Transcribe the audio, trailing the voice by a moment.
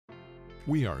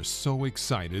We are so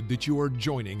excited that you are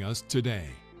joining us today.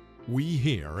 We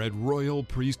here at Royal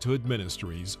Priesthood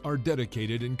Ministries are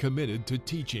dedicated and committed to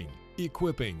teaching,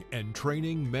 equipping, and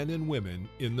training men and women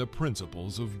in the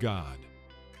principles of God.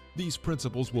 These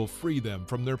principles will free them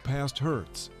from their past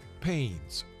hurts,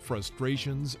 pains,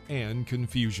 frustrations, and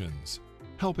confusions,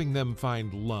 helping them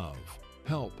find love,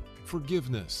 help,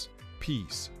 forgiveness,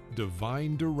 peace,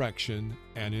 divine direction,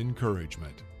 and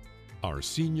encouragement. Our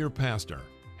senior pastor,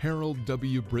 Harold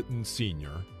W. Britton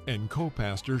Sr., and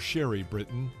co-pastor Sherry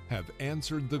Britton have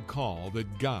answered the call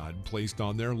that God placed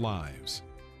on their lives.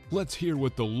 Let's hear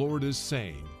what the Lord is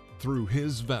saying through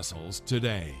His vessels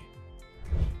today.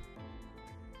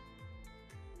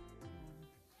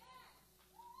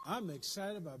 I'm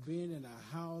excited about being in the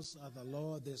house of the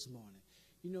Lord this morning.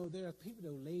 You know, there are people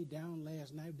that laid down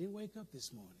last night, didn't wake up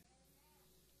this morning.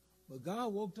 But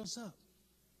God woke us up.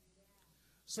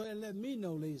 So it let me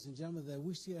know, ladies and gentlemen, that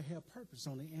we still have purpose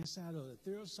on the inside of it.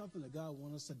 There's something that God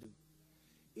wants us to do.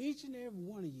 Each and every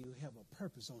one of you have a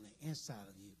purpose on the inside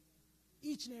of you.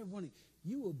 Each and every one of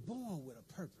you, you were born with a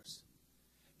purpose.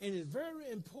 And it's very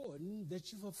important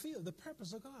that you fulfill the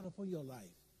purpose of God upon your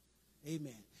life.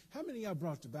 Amen. How many of y'all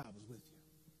brought your Bibles with you?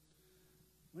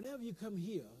 Whenever you come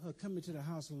here or come into the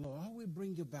house of the Lord, always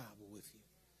bring your Bible with you.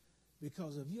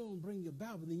 Because if you don't bring your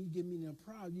Bible, then you give me an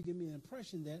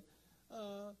impression that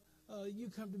you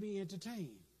come to be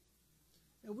entertained.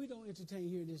 And we don't entertain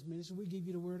here in this ministry. We give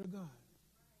you the Word of God.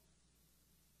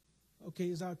 Okay,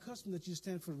 it's our custom that you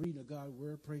stand for reading of God's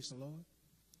Word. Praise the Lord.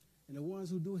 And the ones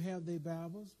who do have their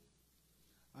Bibles,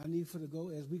 I need for to go,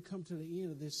 as we come to the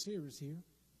end of this series here,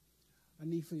 I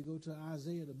need for you to go to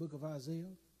Isaiah, the book of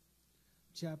Isaiah,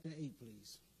 chapter 8,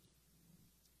 please.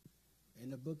 In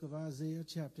the book of Isaiah,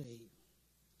 chapter 8.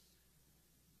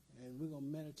 And we're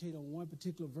going to meditate on one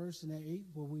particular verse in that 8,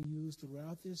 what we use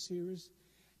throughout this series,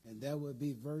 and that would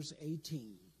be verse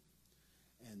 18.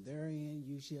 And therein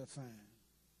you shall find,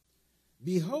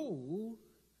 behold,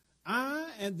 I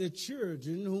and the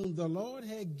children whom the Lord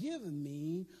had given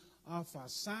me are for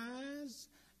signs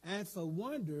and for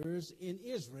wonders in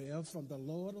Israel from the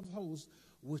Lord of hosts,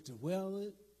 which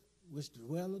dwelleth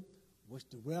in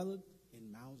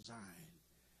Mount Zion.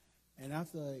 And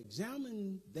after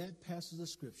examining that passage of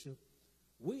Scripture,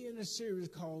 we're in a series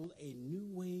called A New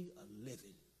Way of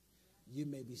Living. You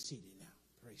may be seated now.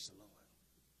 Praise the Lord.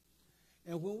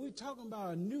 And when we're talking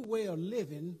about a new way of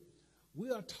living, we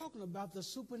are talking about the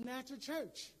supernatural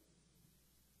church.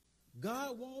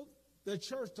 God wants the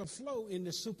church to flow in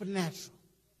the supernatural.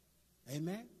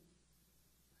 Amen.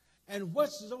 And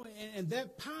and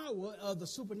that power of the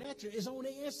supernatural is on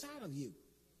the inside of you.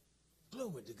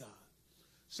 Glory to God.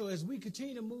 So as we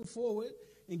continue to move forward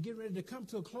and get ready to come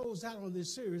to a close out on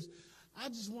this series, I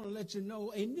just want to let you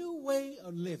know a new way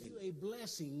of living, a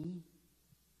blessing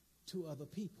to other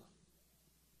people.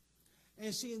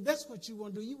 And see, that's what you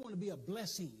want to do. You want to be a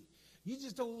blessing. You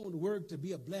just don't want to work to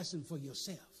be a blessing for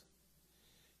yourself.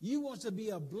 You want to be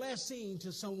a blessing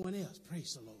to someone else.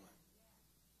 Praise the Lord.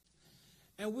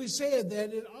 And we said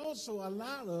that it also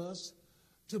allowed us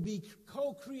to be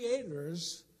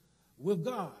co-creators with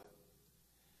God.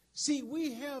 See,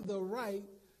 we have the right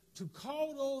to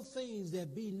call those things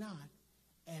that be not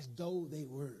as though they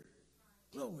were.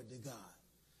 Glory to God.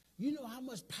 You know how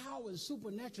much power and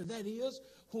supernatural that is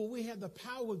when we have the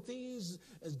power of things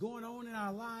that's going on in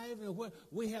our life and when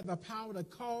we have the power to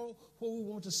call what we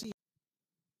want to see.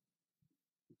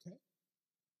 Okay?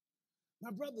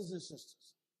 My brothers and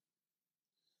sisters,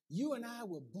 you and I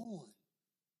were born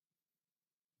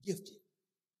gifted.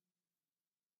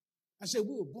 I said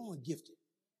we were born gifted.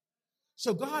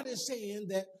 So God is saying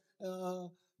that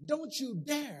don't you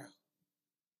dare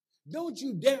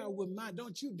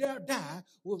die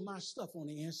with my stuff on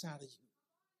the inside of you.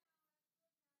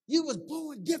 You was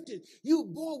born gifted. You were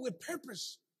born with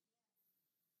purpose.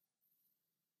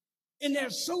 And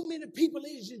there's so many people,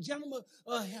 ladies and gentlemen,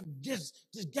 have just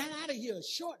got out of here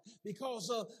short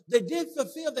because they didn't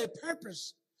fulfill their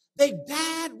purpose. They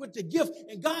died with the gift.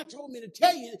 And God told me to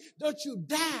tell you, don't you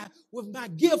die with my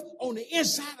gift on the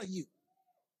inside of you.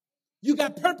 You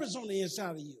got purpose on the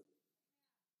inside of you.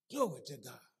 Glory to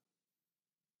God.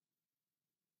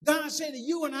 God said that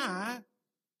you and I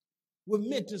were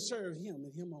meant to serve Him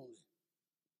and Him only.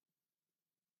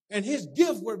 And His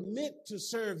gifts were meant to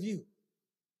serve you.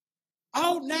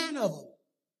 All 9 of them,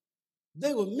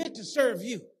 they were meant to serve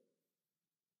you.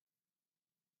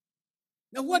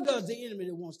 Now, what does the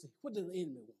enemy want? What does the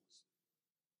enemy want?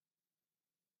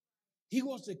 He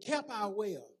wants to cap our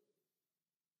well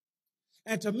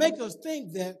and to make us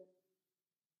think that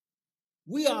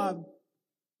we are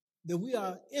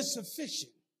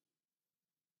insufficient.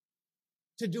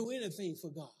 to do anything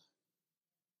for God.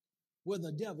 Well,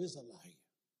 the devil is a liar.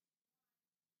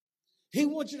 He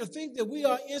wants you to think that we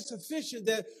are insufficient,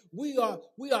 that we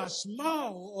are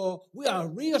small, or we are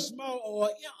real small or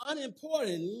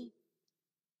unimportant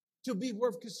to be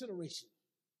worth consideration.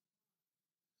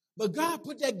 But God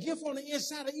put that gift on the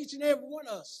inside of each and every one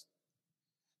of us.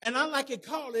 And I like to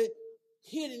call it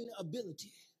hidden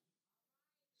ability.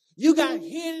 You got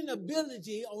hidden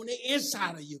ability on the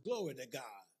inside of you. Glory to God.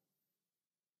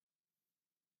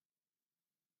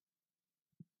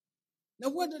 Now,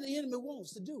 what does the enemy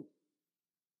wants to do?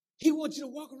 He wants you to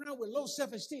walk around with low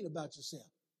self-esteem about yourself.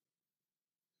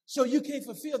 So you can't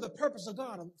fulfill the purpose of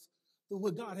God,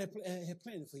 what God had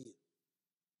planned for you.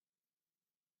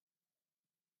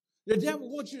 The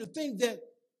devil wants you to think that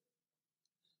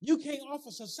you can't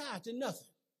offer society nothing.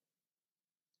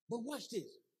 But watch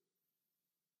this.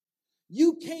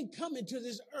 You can't come into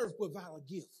this earth without a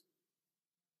gift.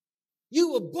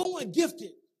 You were born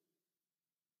gifted.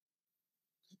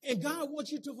 And God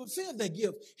wants you to fulfill that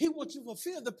gift. He wants you to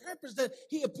fulfill the purpose that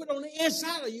he had put on the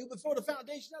inside of you before the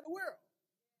foundation of the world.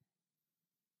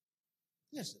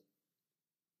 Listen,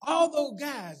 all those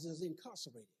guys that's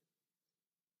incarcerated,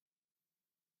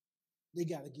 they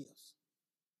got a gift.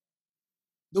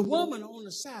 The woman on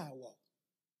the sidewalk,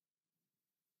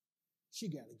 she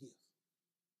got a gift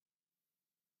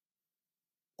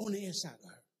on the inside of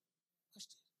her. Watch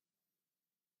this.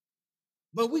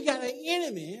 But we got an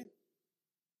enemy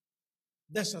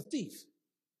that's a thief.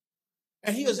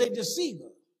 And he is a deceiver,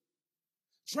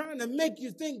 trying to make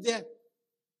you think that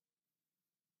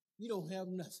you don't have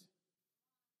nothing.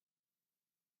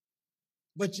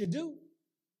 But you do.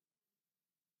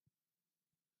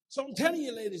 So I'm telling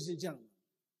you, ladies and gentlemen,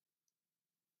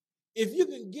 if you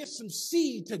can get some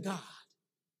seed to God,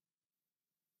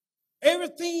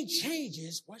 everything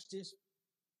changes, watch this,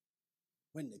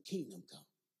 when the kingdom comes.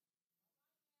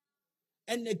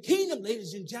 And the kingdom,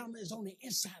 ladies and gentlemen, is on the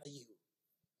inside of you.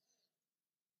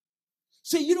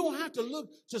 See, you don't have to look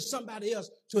to somebody else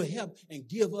to help and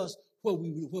give us what we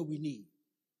need.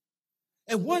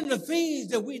 And one of the things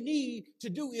that we need to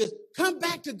do is come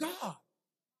back to God.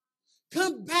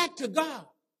 Come back to God.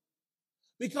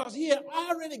 Because he had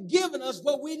already given us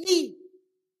what we need.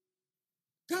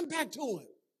 Come back to him.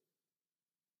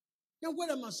 Now, what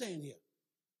am I saying here?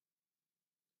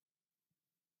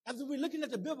 After we're looking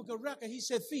at the biblical record, he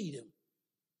said, feed him.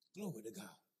 Glory to God.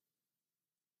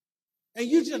 And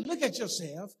you just look at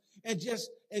yourself and just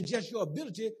your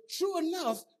ability. True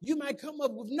enough, you might come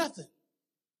up with nothing.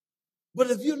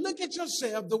 But if you look at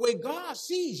yourself the way God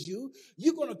sees you,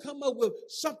 you're going to come up with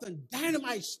something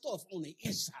dynamite stuff on the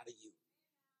inside of you.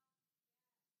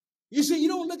 You see, you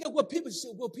don't look at what people say,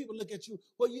 what people look at you.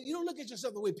 Well, you don't look at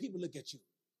yourself the way people look at you.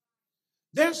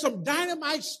 There's some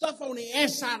dynamite stuff on the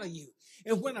inside of you.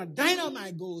 And when a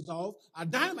dynamite goes off,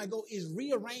 is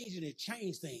rearranging and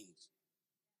change things.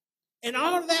 And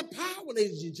all of that power,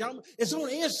 ladies and gentlemen, is on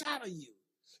the inside of you.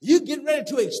 You get ready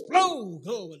to explode,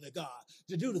 glory to God,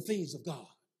 to do the things of God.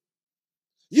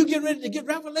 You get ready to get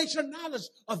revelation knowledge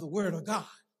of the word of God.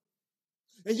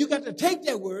 And you got to take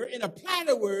that word and apply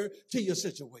the word to your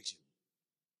situation.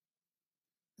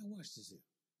 Now watch this here.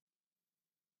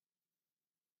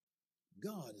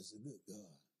 God is a good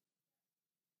God.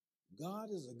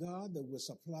 God is a God that will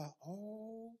supply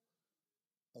all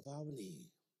of our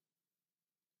needs.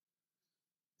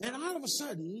 And all of a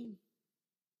sudden,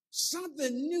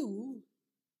 something new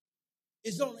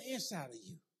is on the inside of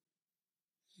you.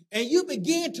 And you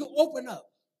begin to open up.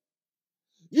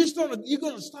 You're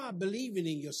going to start believing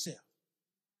in yourself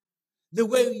the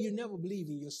way you never believed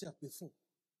in yourself before.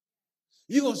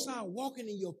 You're going to start walking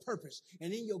in your purpose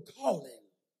and in your calling.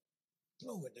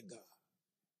 Glory to God.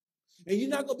 And you're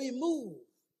not going to be moved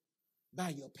by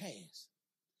your past.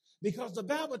 Because the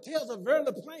Bible tells us very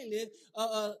plainly,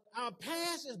 our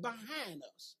past is behind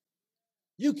us.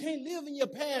 You can't live in your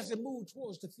past and move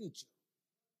towards the future.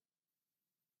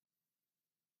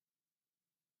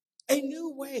 A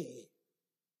new way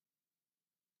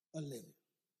of living.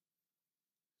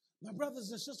 My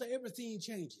brothers and sisters, everything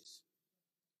changes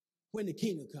when the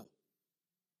kingdom comes.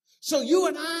 So you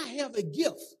and I have a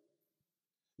gift.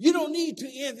 You don't need to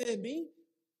envy me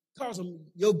because of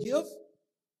your gift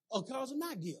or because of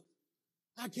my gift.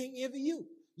 I can't envy you.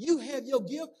 You have your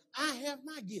gift. I have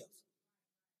my gift.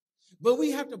 But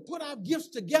we have to put our gifts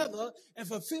together and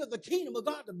fulfill the kingdom of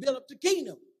God to build up the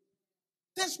kingdom.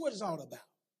 That's what it's all about.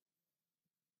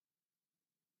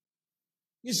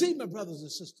 You see, my brothers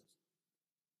and sisters,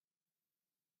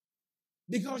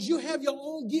 because you have your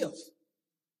own gift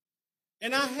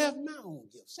and I have my own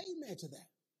gift. Say amen to that.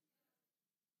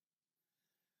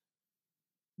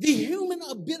 The human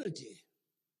ability,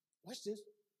 watch this,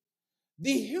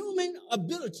 the human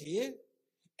ability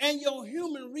and your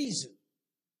human reason.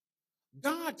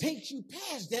 God takes you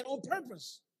past that on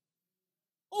purpose.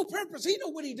 On purpose. He know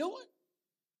what he's doing.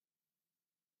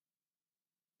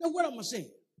 Now, what am I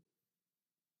saying?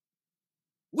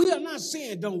 We are not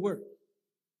saying don't work.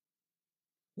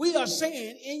 We are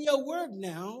saying in your work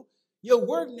now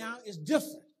is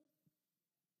different.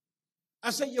 I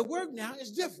say your work now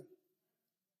is different.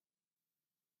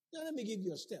 Now, let me give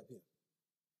you a step here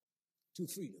to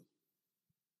freedom.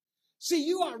 See,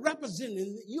 you are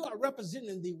representing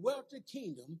the wealthy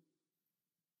kingdom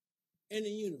in the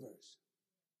universe.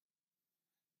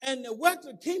 And the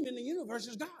wealthy kingdom in the universe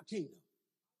is God's kingdom.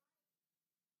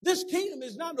 This kingdom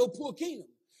is not no poor kingdom.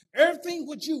 Everything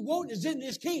what you want is in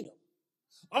this kingdom.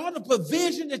 All the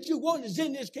provision that you want is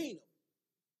in this kingdom.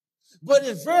 But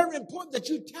it's very important that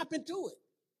you tap into it.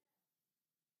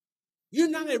 You're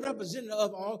not a representative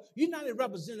of all. You're not a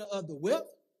representative of the wealth.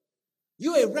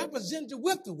 You're a representative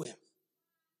with the wealth.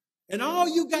 And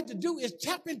all you got to do is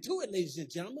tap into it, ladies and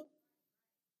gentlemen.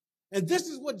 And this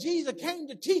is what Jesus came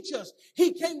to teach us.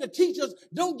 He came to teach us,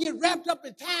 don't get wrapped up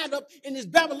and tied up in this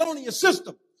Babylonian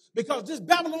system, because this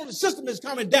Babylonian system is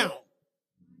coming down.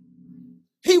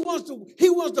 He wants to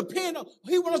depend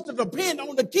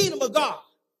on the kingdom of God.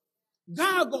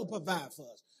 God gonna provide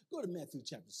for us. Go to Matthew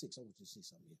chapter 6. I want you to see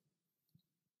something here.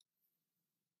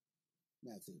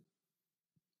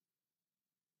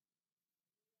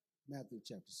 Matthew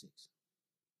chapter 6.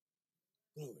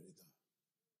 Glory to God.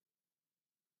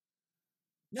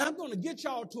 Now I'm going to get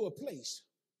y'all to a place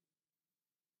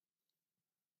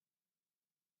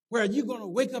where you're going to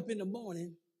wake up in the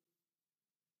morning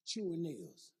chewing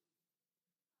nails.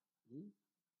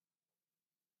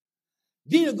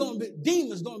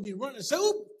 Demons going to be running. Say,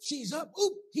 oop, she's up.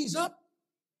 Oop, he's up.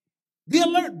 Be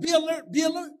alert, be alert, be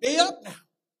alert. They up now.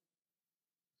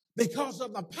 Because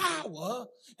of the power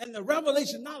and the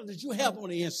revelation knowledge that you have on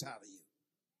the inside of you.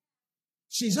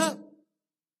 She's up.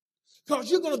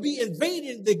 Because you're going to be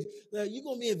invading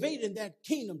that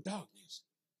kingdom darkness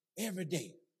every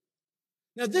day.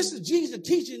 Now, this is Jesus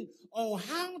teaching on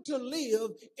how to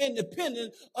live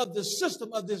independent of the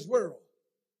system of this world.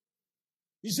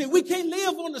 You see, we can't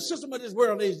live on the system of this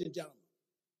world, ladies and gentlemen.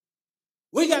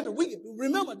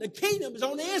 Remember, the kingdom is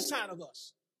on the inside of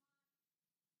us.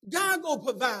 God gonna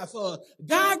provide for us.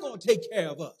 God gonna take care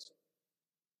of us.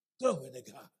 Glory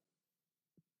to God.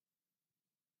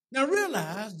 Now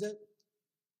realize that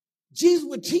Jesus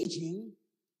was teaching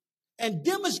and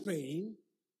demonstrating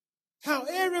how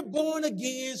every born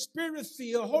again,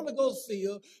 spirit-filled, Holy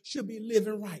Ghost-filled should be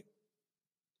living right.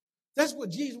 That's what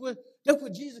Jesus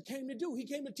came to do. He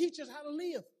came to teach us how to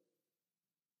live.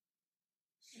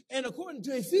 And according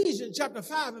to Ephesians chapter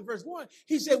 5 and verse 1,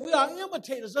 he said we are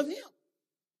imitators of him.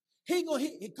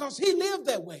 Because he lived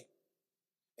that way.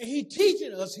 And he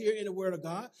teaching us here in the Word of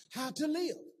God how to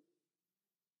live.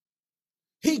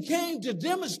 He came to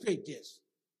demonstrate this.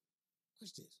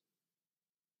 What's this?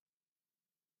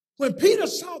 When Peter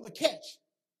saw the catch,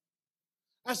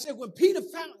 I said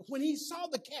when he saw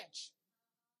the catch,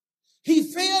 he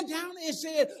fell down and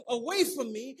said, away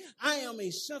from me, I am a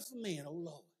sinful man, oh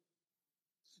Lord.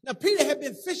 Now, Peter had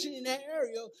been fishing in that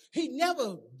area. He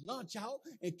never launch out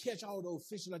and catch all those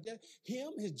fish like that.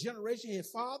 Him, his generation,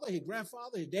 his father, his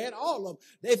grandfather, his dad, all of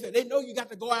them, they know you got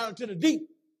to go out into the deep.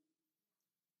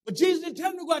 But Jesus didn't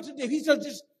tell them to go out to the deep. He said,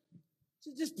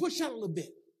 just push out a little bit.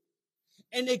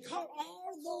 And they caught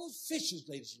all those fishes,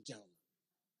 ladies and gentlemen.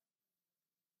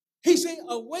 He said,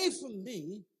 away from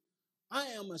me, I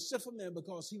am a sinful man,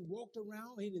 because he walked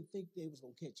around. He didn't think they was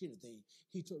going to catch anything.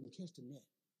 He told them to catch the net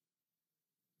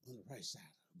on the right side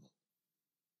of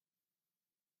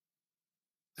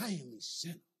the boat. I am a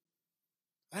sinner.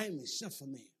 I am a sinful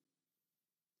man.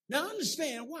 Now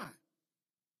understand why.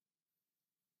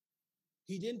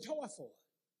 He didn't toil for it.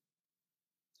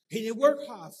 He didn't work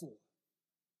hard for it.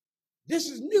 This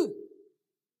is new.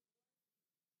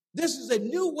 This is a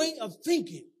new way of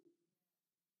thinking.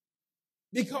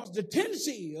 Because the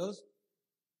tendency is,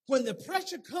 when the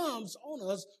pressure comes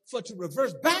on us to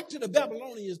reverse back to the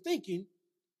Babylonian thinking,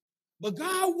 but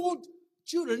God wants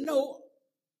you to know,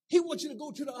 he wants you to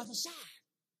go to the other side.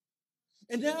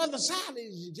 And the other side,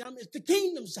 ladies and gentlemen, is the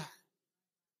kingdom side.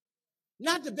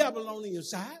 Not the Babylonian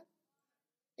side.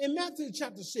 In Matthew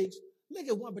chapter 6, look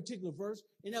at one particular verse,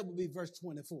 and that will be verse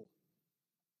 24.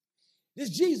 This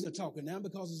is Jesus talking now,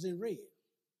 because it's in red.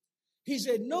 He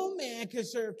said, no man can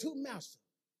serve two masters,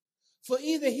 for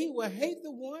either he will hate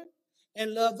the one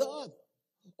and love the other,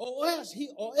 or else he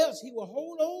will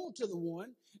hold on to the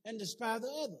one and despise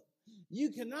the other. You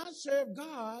cannot serve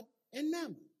God and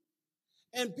mammon.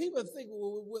 And people think,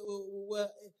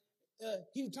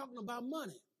 he was talking about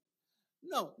money.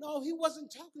 No, he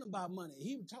wasn't talking about money.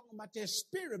 He was talking about their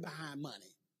spirit behind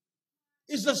money.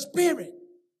 It's a spirit.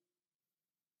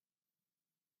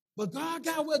 But God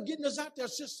got a way of getting us out their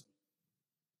system.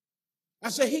 I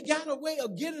said, he got a way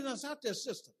of getting us out their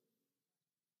system.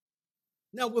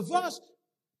 Now, with us,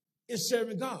 it's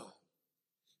serving God.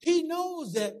 He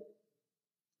knows that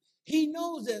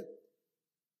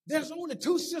there's only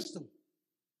two systems.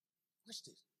 Watch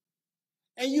this.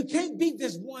 And you can't beat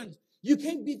this one. You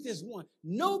can't beat this one.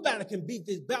 Nobody can beat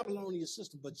this Babylonian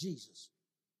system but Jesus.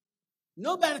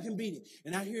 Nobody can beat it.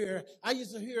 And I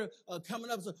used to hear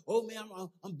coming up, say, oh man,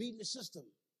 I'm beating the system.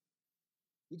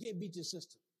 You can't beat this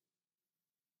system.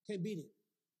 Can't beat it.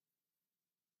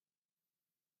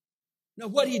 Now,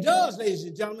 what he does, ladies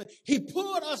and gentlemen, he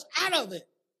pulled us out of it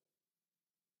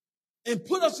and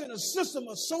put us in a system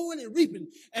of sowing and reaping.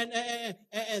 And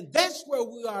that's where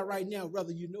we are right now,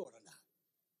 whether you know it or not.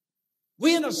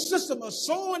 We're in a system of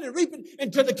sowing and reaping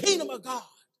into the kingdom of God.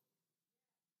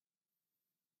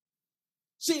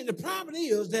 See, and the problem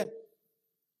is that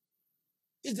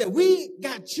we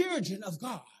got children of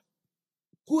God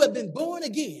who have been born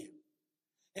again.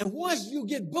 And once you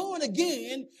get born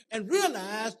again and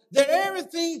realize that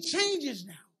everything changes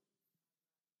now.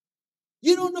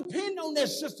 You don't depend on that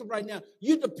system right now.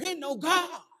 You depend on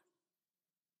God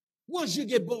once you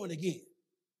get born again.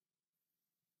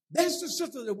 That's the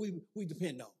system that we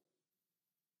depend on.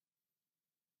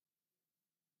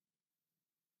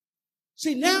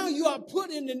 See, now you are put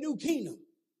in the new kingdom.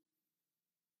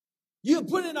 You're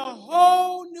put in a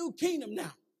whole new kingdom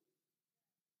now.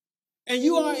 And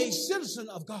you are a citizen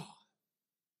of God.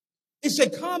 It's a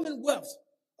commonwealth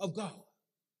of God.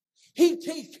 He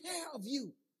takes care of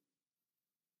you.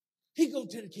 He gonna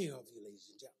take care of you, ladies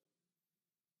and gentlemen.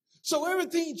 So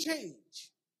everything changed.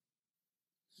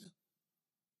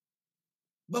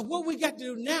 But what we got to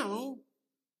do now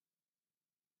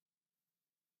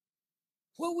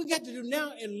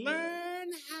is learn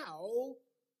how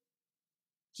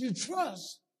to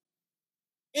trust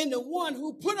in the one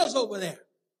who put us over there.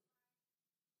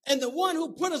 And the one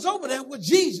who put us over there was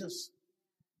Jesus.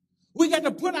 We got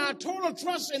to put our total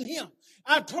trust in him.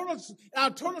 Our total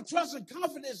trust and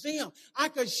confidence in him. I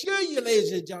can assure you,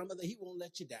 ladies and gentlemen, that he won't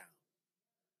let you down.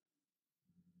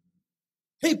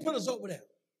 He put us over there.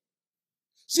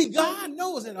 See, God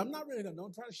knows that. I'm not really going to,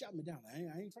 don't try to shut me down. I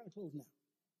ain't trying to close now.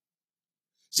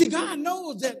 See, God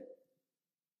knows that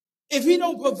if he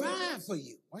don't provide for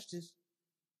you, watch this,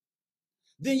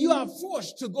 then you are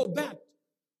forced to go back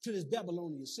to this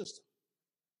Babylonian system.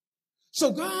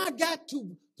 So God got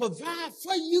to provide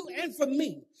for you and for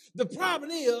me. The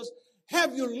problem is,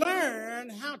 have you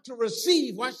learned how to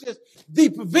receive, watch this, the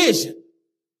provision?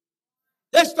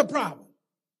 That's the problem.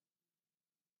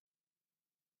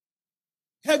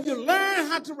 Have you learned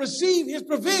how to receive his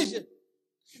provision?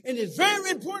 And it's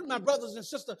very important, my brothers and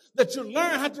sisters, that you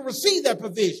learn how to receive that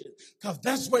provision, because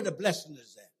that's where the blessing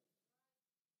is at.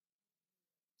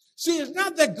 See, it's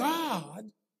not that God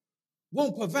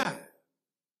won't provide,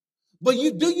 but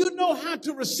do you know how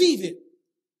to receive it?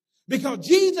 Because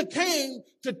Jesus came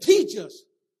to teach us,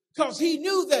 because he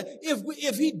knew that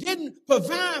if he didn't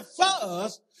provide for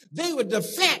us, they would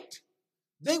defect.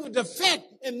 They would defect,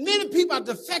 and many people are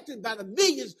defected by the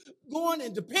millions going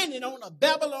and depending on a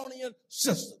Babylonian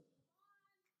system.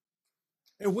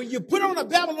 And when you put on a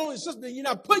Babylonian system, you're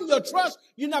not putting your trust,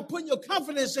 you're not putting your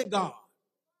confidence in God.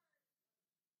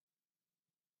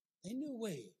 A new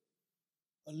way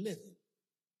of living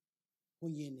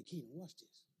when you're in the kingdom. Watch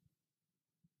this.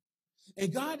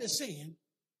 And God is saying,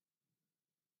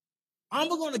 I'm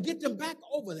going to get them back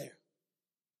over there,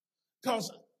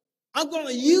 because I'm going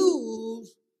to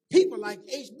use people like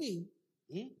HB,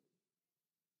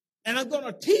 and I'm going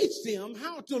to teach them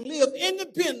how to live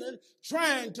independent,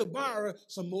 trying to borrow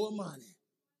some more money.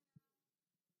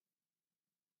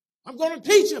 I'm going to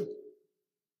teach them.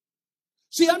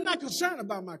 See, I'm not concerned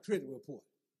about my credit report.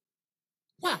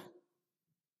 Why?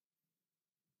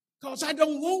 Because I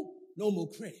don't want no more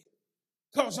credit.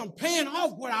 Because I'm paying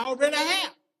off what I already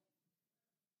have.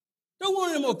 Don't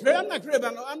want any more credit.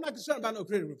 I'm not concerned about no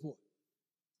credit report.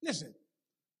 Listen,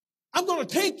 I'm going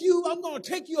to take you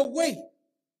away.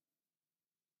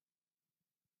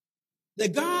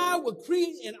 That God will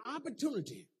create an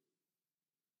opportunity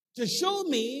to show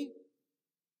me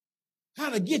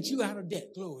how to get you out of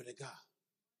debt. Glory to God.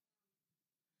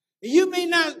 And you may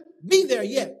not be there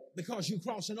yet because you're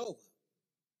crossing over.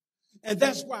 And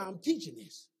that's why I'm teaching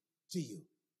this to you.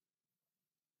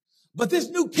 But this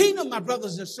new kingdom, my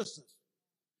brothers and sisters,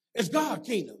 is God's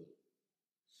kingdom.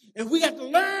 And we have to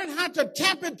learn how to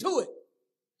tap into it.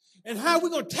 And how we're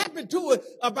going to tap into it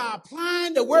by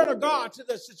applying the word of God to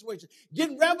this situation.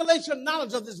 Getting revelation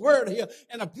knowledge of this word here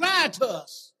and apply it to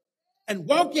us. And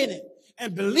walk in it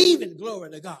and believe in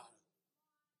glory to God.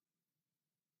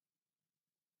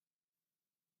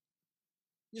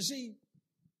 You see,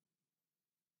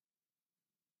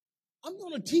 I'm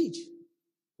going to teach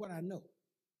what I know.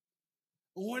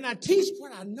 And when I teach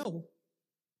what I know,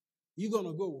 you're going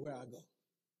to go where I go.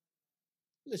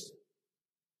 Listen,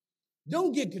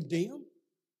 don't get condemned.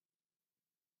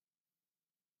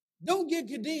 Don't get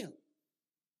condemned.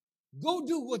 Go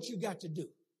do what you got to do.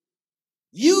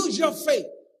 Use your faith.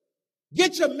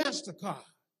 Get your MasterCard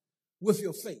with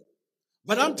your faith.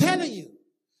 But I'm telling you,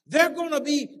 there's going to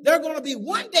be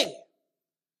one day.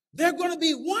 There's going to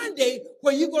be one day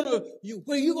where you're going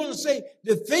to say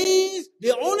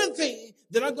the only thing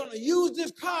that I'm going to use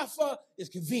this car for is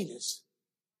convenience.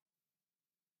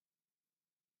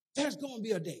 There's going to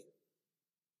be a day.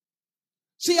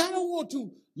 See, I don't want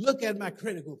to look at my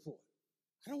credit report.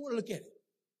 I don't want to look at it.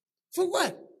 For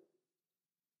what?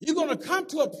 You're going to come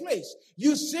to a place.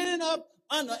 You're sitting up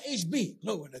under HB.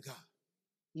 Glory to God.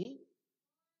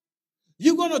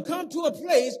 You're going to come to a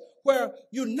place where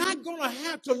you're not going to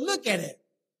have to look at it.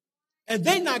 And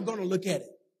they're not going to look at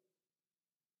it.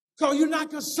 Because you're not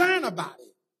concerned about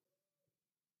it.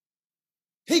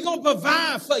 He's going to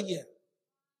provide for you.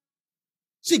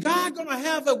 See, God's going to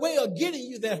have a way of getting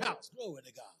you that house. Glory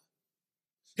to God.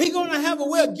 He's going to have a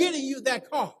way of getting you that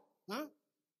car. Huh?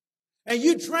 And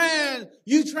you trying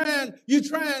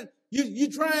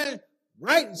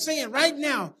saying right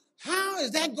now, how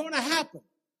is that going to happen?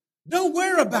 Don't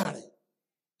worry about it.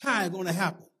 How it's going to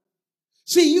happen.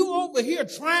 See, you over here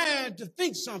trying to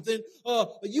think something,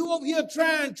 you over here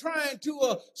trying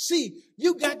to see.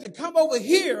 You got to come over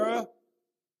here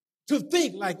to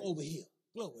think like over here.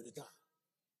 Glory to God.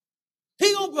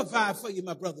 He gonna provide for you,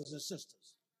 my brothers and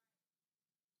sisters.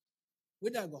 We're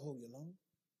not gonna hold you long.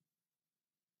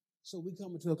 So we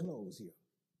coming to a close here.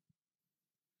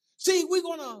 See, we're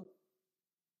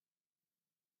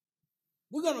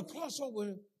gonna cross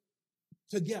over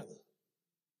together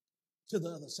to the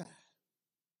other side.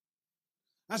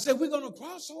 I said we're gonna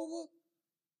cross over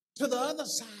to the other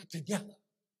side together.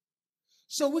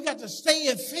 So we got to stay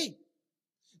in faith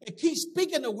and keep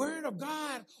speaking the word of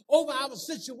God over our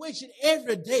situation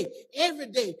every day. Every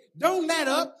day. Don't let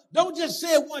up. Don't just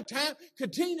say it one time.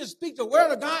 Continue to speak the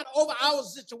word of God over our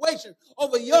situation,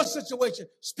 over your situation.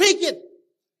 Speak it.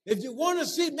 If you want to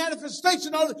see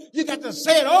manifestation of it, you got to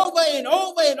say it over and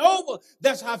over and over.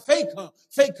 That's how faith comes.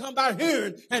 Faith comes by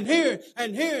hearing and hearing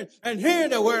and hearing and hearing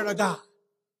the word of God.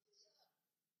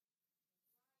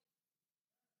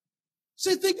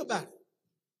 See, think about it.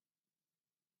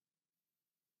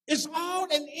 It's all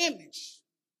an image.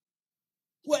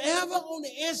 Whatever on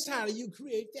the inside of you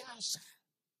create the outside.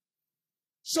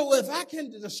 So if I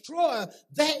can destroy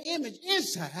that image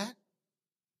inside,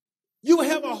 you will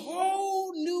have a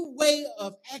whole new way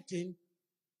of acting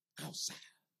outside.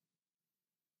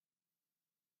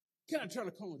 Can I turn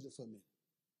the corner just for a minute?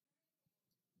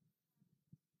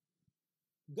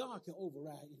 God can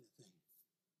override anything.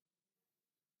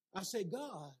 I say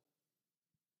God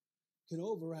can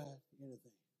override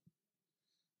anything.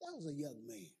 That was a young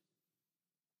man.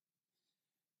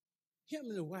 Him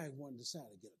and his wife wanted to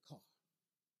decide to get a car.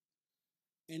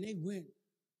 And they went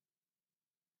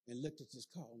and looked at this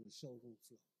car on the showroom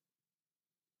floor.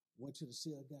 Went to the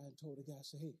sales guy and told the guy,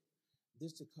 said, hey,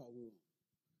 this is the car we want.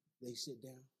 They sit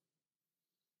down.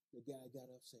 The guy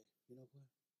got up and said, you know what?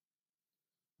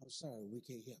 I'm sorry, we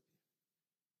can't help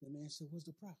you. The man said, what's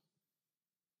the problem?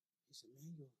 He said,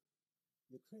 man,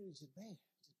 your credit is bad.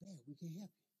 It's bad. We can't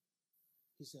help you.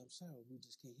 He said, I'm sorry, we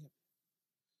just can't help you.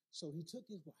 So he took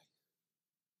his wife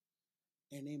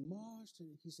and they marched.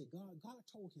 He said, God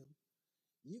told him,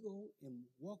 you go and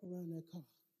walk around that car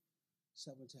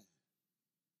 7 times.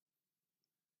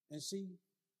 And see,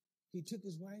 he took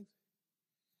his wife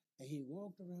and he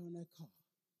walked around that car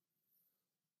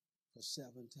for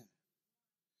 7 times.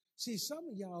 See, some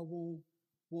of y'all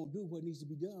won't do what needs to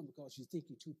be done because you think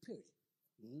you're too pretty.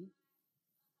 Mm-hmm.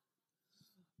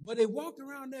 But they walked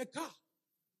around that car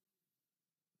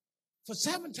for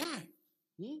 7 times.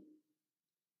 Mm-hmm.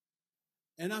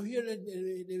 And I'm here,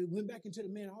 they went back into the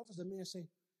man's office. The man said,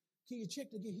 can you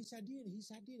check again? He said, I did it. He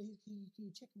said, I did it. Can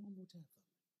you check it one more time for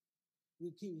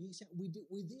me? He said, we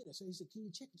did it. So he said, can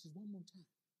you check it just one more time?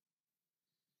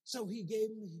 So he gave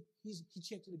him, he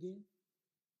checked it again.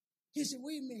 He said,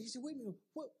 wait a minute. He said, wait a minute.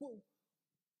 What was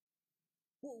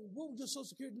your Social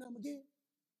Security number again?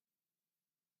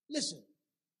 Listen,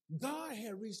 God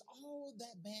had reached all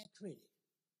that bad credit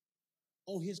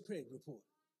on his credit report.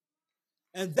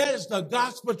 And that is the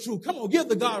gospel truth. Come on, give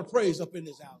the God praise up in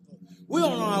this house. We're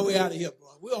on our way out of here, bro.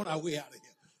 We're on our way out of here.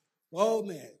 Oh,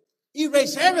 man.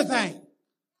 Erase everything.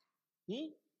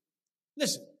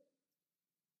 Listen.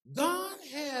 God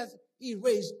has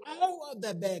erased all of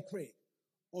that bad credit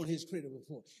on his credit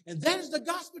report. And that is the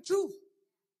gospel truth.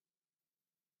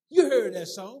 You heard that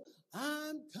song.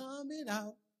 I'm coming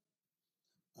out.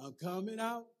 I'm coming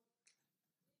out.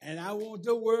 And I want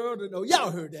the world to know.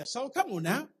 Y'all heard that song. Come on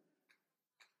now.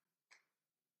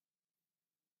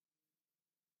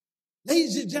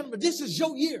 Ladies and gentlemen, this is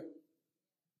your year.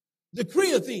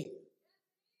 Decree a thing.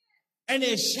 And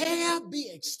it shall be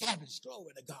established.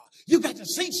 Glory to God. You got to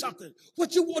say something.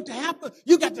 What you want to happen,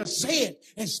 you got to say it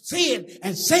and say it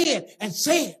and say it and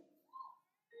say it.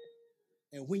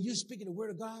 And when you're speaking the word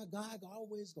of God, God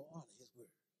always going to honor his word.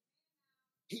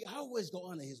 He always going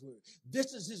to honor his word.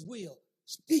 This is his will.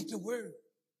 Speak the word.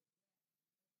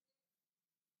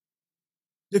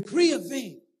 Decree a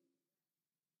thing,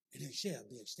 and it shall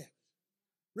be established.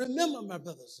 Remember, my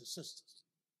brothers and sisters,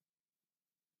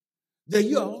 that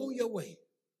you are on your way.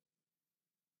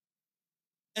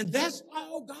 And that's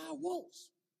all God wants.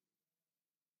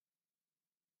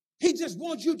 He just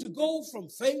wants you to go from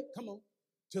faith, come on,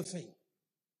 to faith.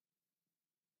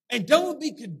 And don't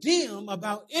be condemned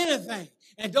about anything.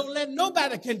 And don't let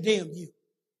nobody condemn you.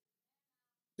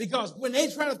 Because when they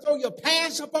try to throw your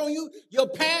past up on you, your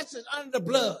past is under the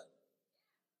blood.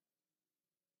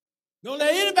 Don't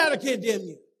let anybody condemn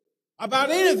you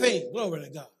about anything. Glory to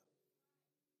God.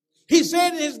 He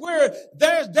said in his word,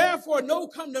 there is therefore no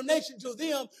condemnation to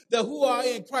them that who are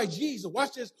in Christ Jesus.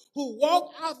 Watch this. Who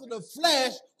walk after the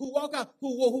flesh, who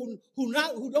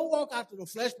don't walk after the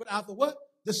flesh, but after what?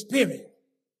 The Spirit.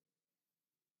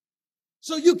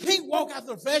 So you can't walk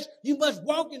after the flesh. You must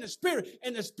walk in the Spirit.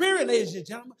 And the Spirit, ladies and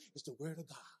gentlemen, is the word of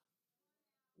God.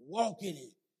 Walk in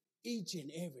it each and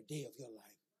every day of your life.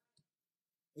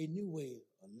 A new way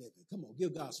of living. Come on,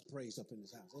 give God some praise up in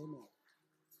this house. Amen.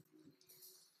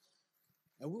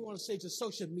 And we want to say to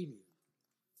social media,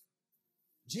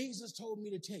 Jesus told me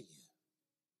to tell you.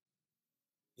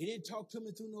 He didn't talk to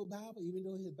me through no Bible, even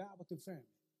though his Bible confirmed it.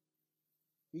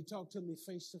 He talked to me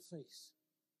face to face.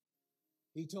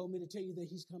 He told me to tell you that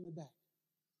he's coming back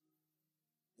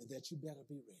and that you better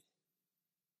be ready.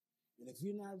 And if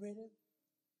you're not ready,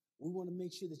 we want to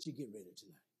make sure that you get ready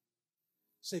tonight.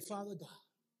 Say, Father God,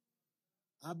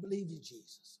 I believe in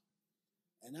Jesus.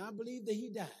 And I believe that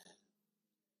he died.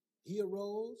 He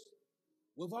arose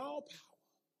with all power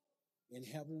in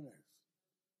heaven and earth.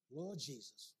 Lord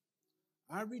Jesus,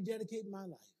 I rededicate my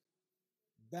life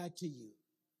back to you.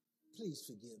 Please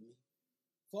forgive me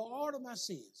for all of my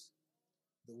sins,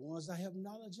 the ones I have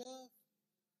knowledge of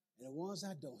and the ones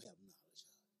I don't have knowledge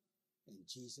of. In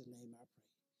Jesus' name I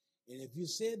pray. And if you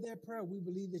said that prayer, we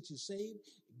believe that you're saved.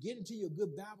 Get into your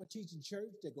good Bible teaching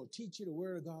church that's going to teach you the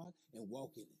word of God and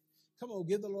walk in it. Come on,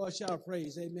 give the Lord a shout of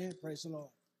praise. Amen. Praise the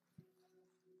Lord.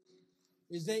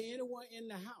 Is there anyone in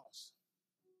the house?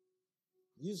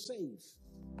 You saved.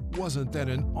 Wasn't that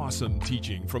an awesome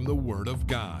teaching from the Word of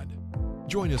God?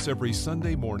 Join us every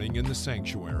Sunday morning in the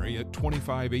sanctuary at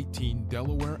 2518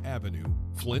 Delaware Avenue,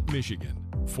 Flint, Michigan,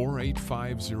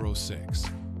 48506.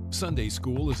 Sunday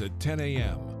school is at 10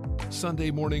 a.m.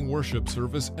 Sunday morning worship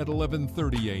service at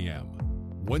 11:30 a.m.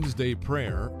 Wednesday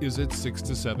prayer is at 6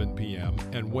 to 7 p.m.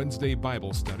 and Wednesday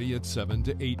Bible study at 7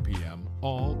 to 8 p.m.,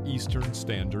 all Eastern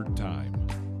Standard Time.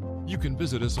 You can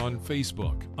visit us on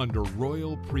Facebook under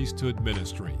Royal Priesthood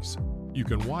Ministries. You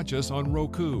can watch us on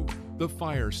Roku, the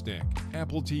Fire Stick,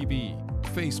 Apple TV,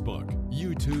 Facebook,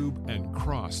 YouTube, and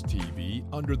Cross TV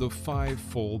under the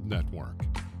Fivefold Network.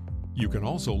 You can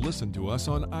also listen to us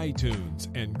on iTunes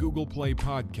and Google Play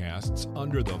Podcasts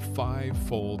under the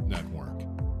Fivefold Network.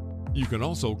 You can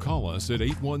also call us at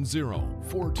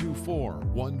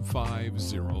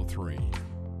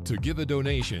 810-424-1503. To give a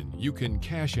donation, you can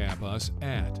Cash App us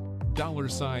at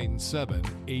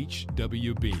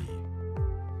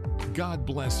 $7HWB. God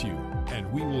bless you,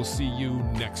 and we will see you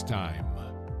next time.